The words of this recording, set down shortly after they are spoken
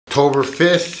October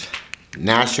 5th,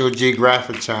 National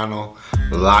Geographic Channel,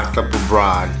 Locked Up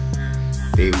Abroad.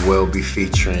 They will be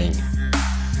featuring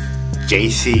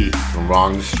JC from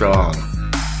Wrong to Strong.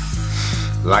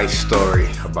 Life story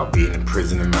about being in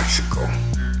prison in Mexico.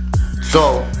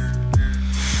 So,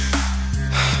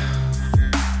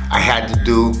 I had to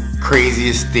do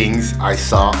craziest things I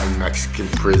saw in Mexican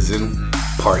prison,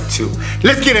 part 2.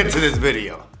 Let's get into this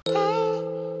video.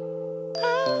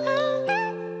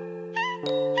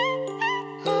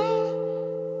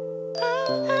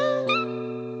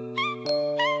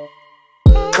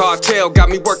 Cartel got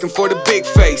me working for the big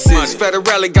faces.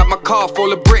 Federale got my car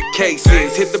full of brick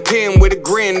cases. Hit the pen with a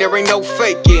grin, there ain't no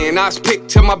faking. I was picked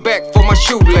to my back for my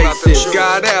shoelaces.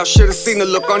 Got out, should've seen the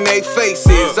look on their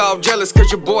faces. All jealous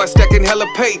cause your boy stacking hella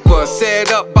paper.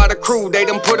 Set up by the crew, they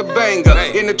done put a banger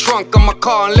in the trunk of my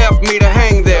car and left me to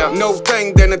hang there. No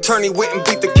thing, then attorney went and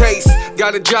beat the case.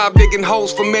 Got a job digging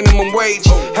holes for minimum wage.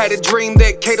 Had a dream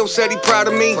that Kato said he proud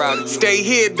of me. Stay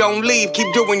here, don't leave,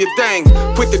 keep doing your thing.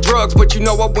 Quit the drugs, but you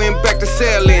know I went back to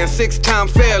selling, 6-time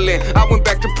failing. I went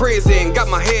back to prison, got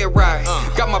my head right,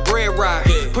 got my bread right.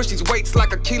 Push these weights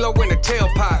like a kilo in a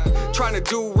tailpipe. Trying to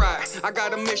do right, I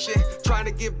got a mission. Trying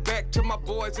to give back to my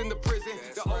boys in the prison.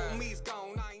 The old me's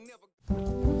gone, I ain't never.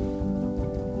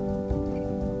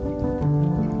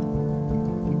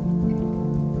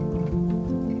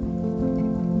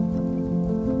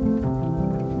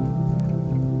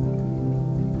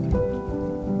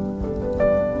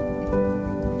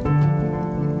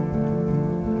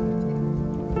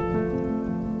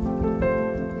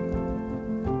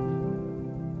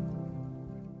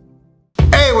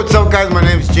 What's up, guys? My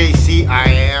name is JC. I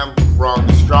am Wrong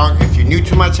to Strong. If you're new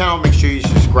to my channel, make sure you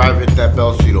subscribe, hit that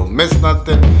bell so you don't miss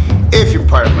nothing. If you're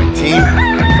part of my team,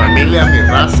 familia, mi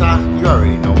raza, you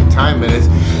already know what time it is.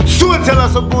 Súbete a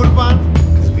suburban,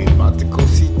 because we're about to go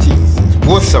see Jesus.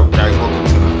 What's up, guys? Welcome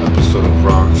to another episode of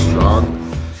Wrong to Strong.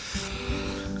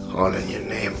 All in your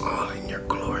name, all in your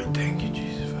glory. Thank you,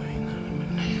 Jesus.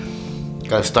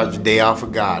 Gotta start your day off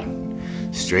with God.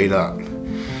 Straight up.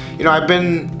 You know, I've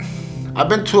been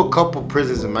to a couple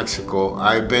prisons in Mexico.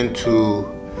 I've been to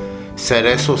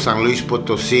Cerezo, San Luis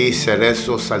Potosí,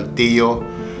 Cerezo, Saltillo,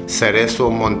 Cerezo,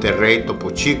 Monterrey, Topo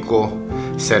Chico,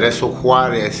 Cerezo,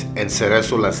 Juárez, and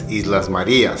Cerezo, Las Islas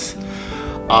Marias.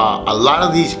 A lot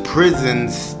of these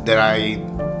prisons that I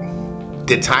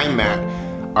did time at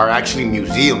are actually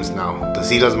museums now. The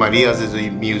Islas Marias is a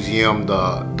museum,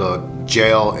 the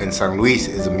jail in San Luis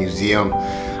is a museum.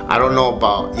 I don't know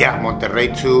about,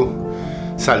 Monterrey too.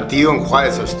 Saltillo and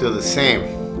Juárez are still the same.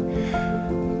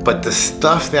 But the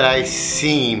stuff that I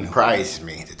seen surprised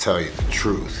me, to tell you the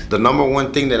truth. The number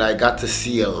one thing that I got to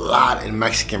see a lot in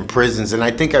Mexican prisons, and I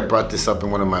think I brought this up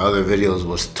in one of my other videos,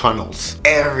 was tunnels.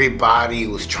 Everybody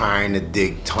was trying to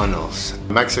dig tunnels.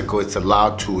 In Mexico, it's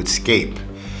allowed to escape.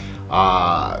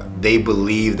 They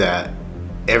believe that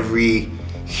every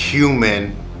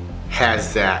human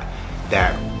has that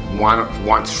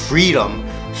wants freedom,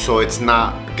 so it's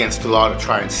not against the law to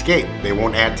try and escape. They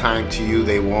won't add time to you.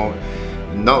 They won't.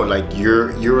 No, like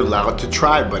you're allowed to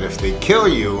try, but if they kill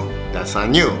you, that's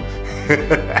on you.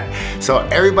 So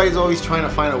everybody's always trying to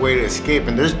find a way to escape,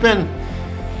 and there's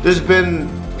been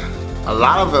a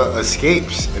lot of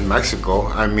escapes in Mexico.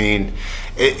 I mean,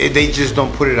 they just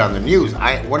don't put it on the news.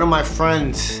 One of my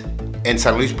friends in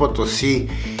San Luis Potosí,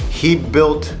 he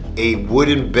built a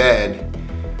wooden bed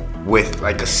with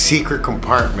like a secret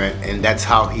compartment, and that's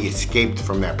how he escaped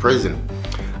from that prison.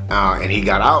 And he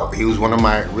got out. He was one of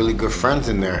my really good friends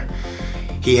in there.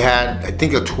 He had, I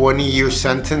think, a 20-year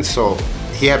sentence, so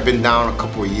he had been down a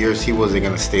couple of years. He wasn't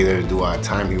gonna stay there to do all the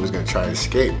time. He was gonna try to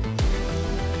escape.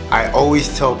 I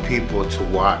always tell people to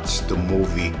watch the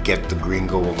movie Get the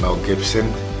Gringo with Mel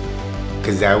Gibson,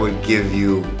 because that would give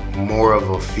you more of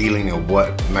a feeling of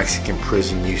what Mexican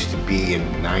prison used to be in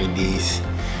the 90s.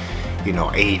 You know,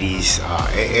 80s.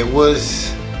 It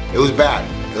was bad.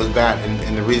 It was bad,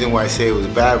 and the reason why I say it was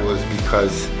bad was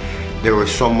because there was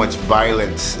so much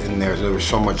violence in there. There was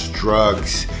so much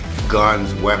drugs,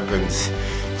 guns, weapons,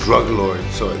 drug lords.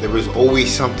 So there was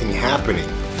always something happening.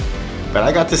 But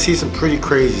I got to see some pretty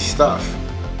crazy stuff.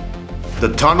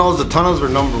 The tunnels were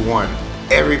number one.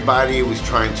 Everybody was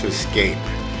trying to escape.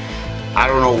 I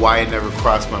don't know why it never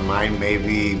crossed my mind.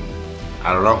 Maybe,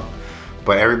 I don't know.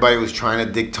 But everybody was trying to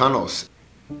dig tunnels.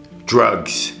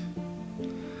 Drugs.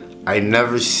 I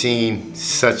never seen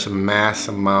such a mass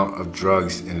amount of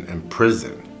drugs in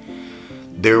prison.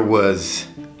 There was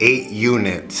 8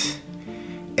 units.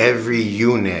 Every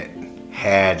unit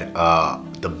had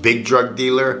the big drug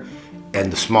dealer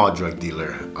and the small drug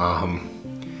dealer.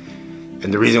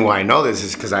 And the reason why I know this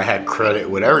is because I had credit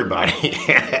with everybody.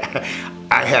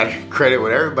 I had credit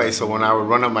with everybody, so when I would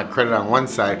run up my credit on one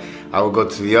side, I would go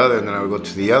to the other, and then I would go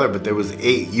to the other, but there was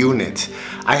 8 units.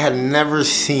 I had never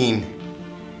seen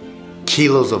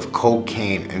kilos of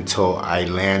cocaine until I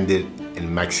landed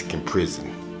in Mexican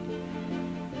prison.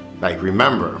 Like,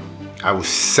 remember, I was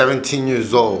 17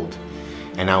 years old,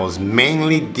 and I was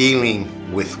mainly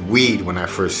dealing with weed when I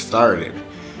first started.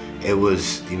 It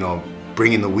was, you know,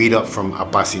 bringing the weed up from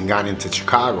Apasingan into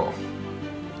Chicago.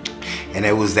 And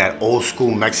it was that old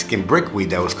school Mexican brick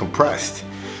weed that was compressed.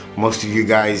 Most of you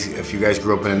guys, if you guys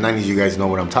grew up in the 90s, you guys know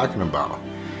what I'm talking about.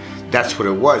 That's what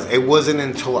it was. It wasn't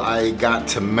until I got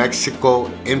to Mexico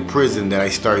in prison that I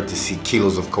started to see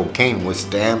kilos of cocaine with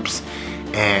stamps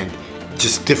and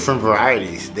just different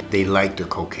varieties. They liked their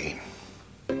cocaine.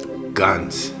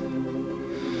 Guns.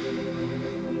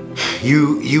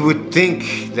 You would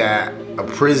think that a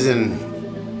prison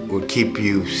would keep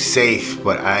you safe,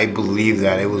 but I believe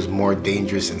that it was more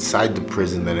dangerous inside the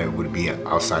prison than it would be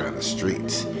outside on the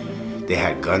streets. They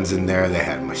had guns in there, they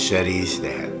had machetes,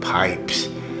 they had pipes.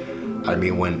 I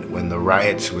mean, when the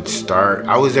riots would start,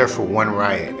 I was there for one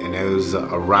riot, and it was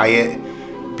a riot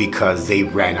because they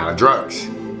ran out of drugs.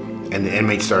 And the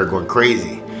inmates started going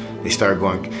crazy.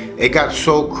 It got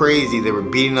so crazy, they were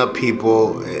beating up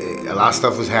people, a lot of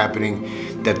stuff was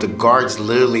happening, that the guards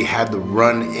literally had to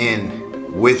run in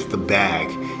with the bag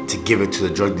to give it to the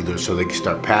drug dealers so they could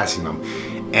start passing them.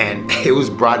 And it was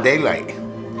broad daylight.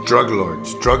 Drug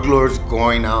lords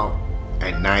going out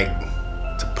at night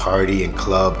to party and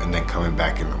club and then coming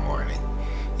back in the morning.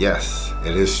 Yes,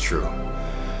 it is true.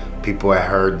 People have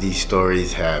heard these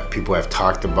stories, people have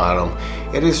talked about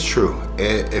them. It is true.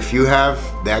 If you have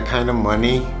that kind of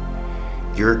money,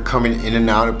 you're coming in and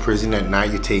out of prison at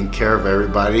night, you're taking care of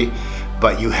everybody,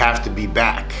 but you have to be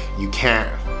back. You can't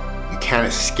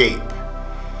escape.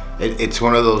 It's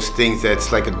one of those things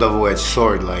that's like a double-edged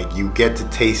sword. Like, you get to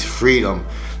taste freedom,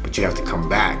 but you have to come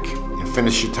back and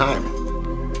finish your time.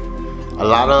 A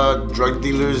lot of drug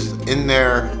dealers in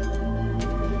there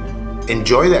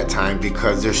enjoy that time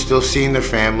because they're still seeing their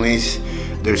families,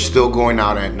 they're still going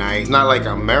out at night. It's not like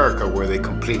America where they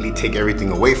completely take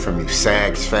everything away from you.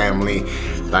 Sex, family,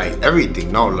 like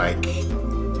everything. No, like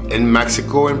in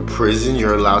Mexico, in prison,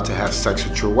 you're allowed to have sex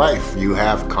with your wife. You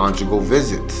have conjugal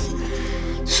visits.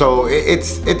 So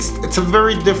it's a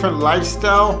very different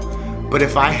lifestyle. But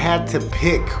if I had to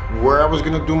pick where I was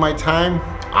gonna do my time,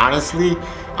 honestly,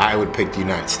 I would pick the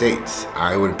United States.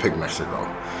 I wouldn't pick Mexico.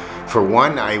 For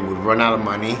one, I would run out of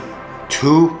money.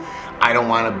 2, I don't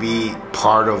want to be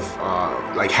part of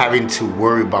like having to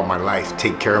worry about my life,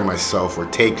 take care of myself, or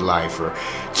take life, or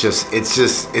it's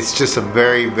just a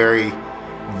very, very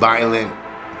violent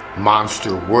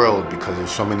monster world because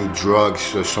there's so many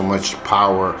drugs, there's so much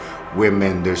power,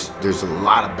 women, there's a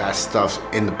lot of bad stuff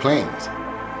in the plains.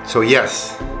 So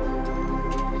yes,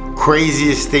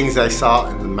 craziest things I saw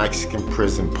in the Mexican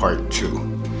prison part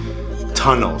 2.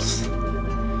 Tunnels,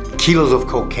 kilos of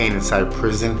cocaine inside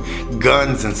prison,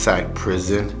 guns inside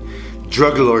prison,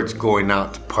 drug lords going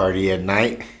out to party at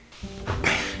night.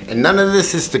 And none of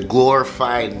this is to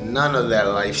glorify none of that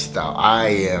lifestyle. I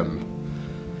am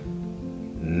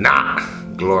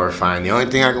not glorifying. The only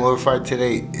thing I glorify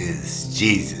today is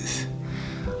Jesus.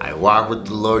 I walk with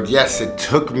the Lord. Yes, it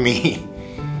took me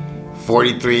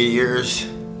 43 years,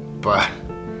 but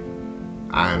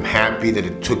I'm happy that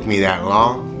it took me that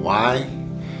long. Why?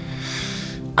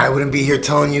 I wouldn't be here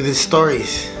telling you these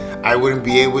stories. I wouldn't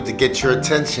be able to get your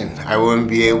attention. I wouldn't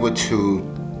be able to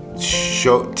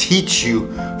teach you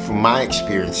from my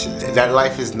experiences. That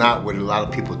life is not what a lot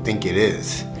of people think it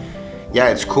is. Yeah,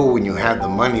 it's cool when you have the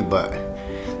money, but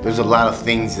there's a lot of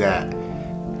things that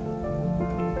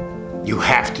you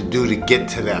have to do to get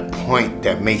to that point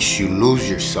that makes you lose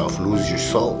yourself, lose your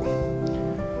soul.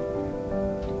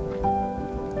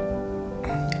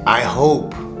 I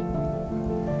hope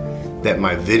that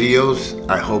my videos,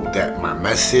 I hope that my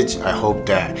message, I hope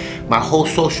that my whole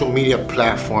social media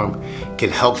platform can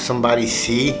help somebody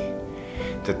see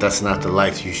that that's not the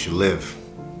life you should live.